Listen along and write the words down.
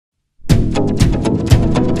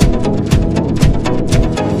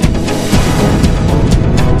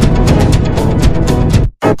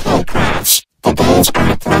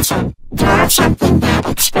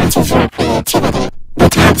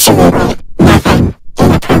Absolutely nothing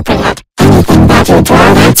inappropriate. Anything that you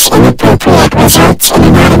draw that's inappropriate results in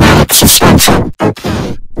an automatic suspension.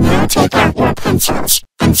 Okay, now take out your pencils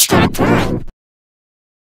and start drawing.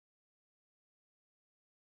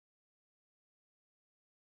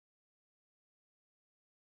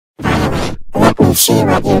 Violy, let me see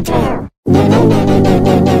what you drew. No, no, no, no, no,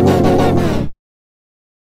 no, no, no, no, no, no.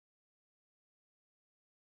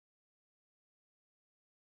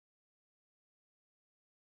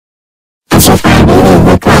 As if I really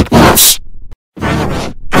look like this.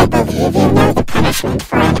 Violy, I believe you know the punishment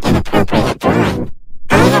for an inappropriate drawing.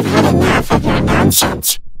 I have had enough of your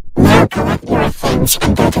nonsense. Now collect your things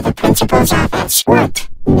and go to the principal's office. What?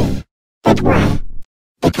 Me? But why?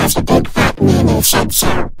 Because a big fat meanie said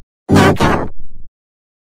so. Now go.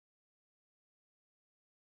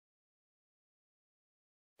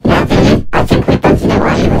 Yeah, Vinny, I think we both know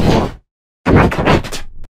why you were here. Am I correct?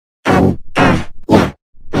 Yeah.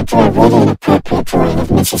 I drew a really inappropriate drawing of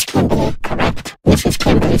Mrs. Kimberly, correct? Mrs.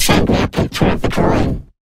 Kimberly sent me a picture of the drawing.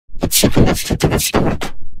 It sickened us to the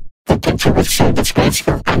stomach. The picture was so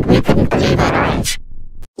disgraceful, and we couldn't believe our eyes.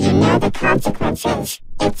 You know the consequences.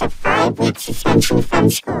 It's a 5-week suspension from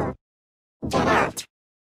school. Get out.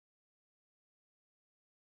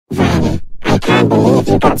 Violy, I can't believe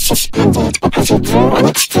you got suspended because you drew an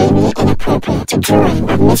extremely inappropriate drawing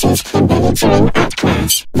of Mrs. Kimberly during art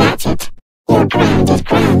class. That's it. You're grounded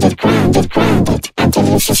until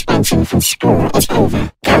your suspension from school is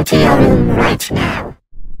over. Go to your room right now.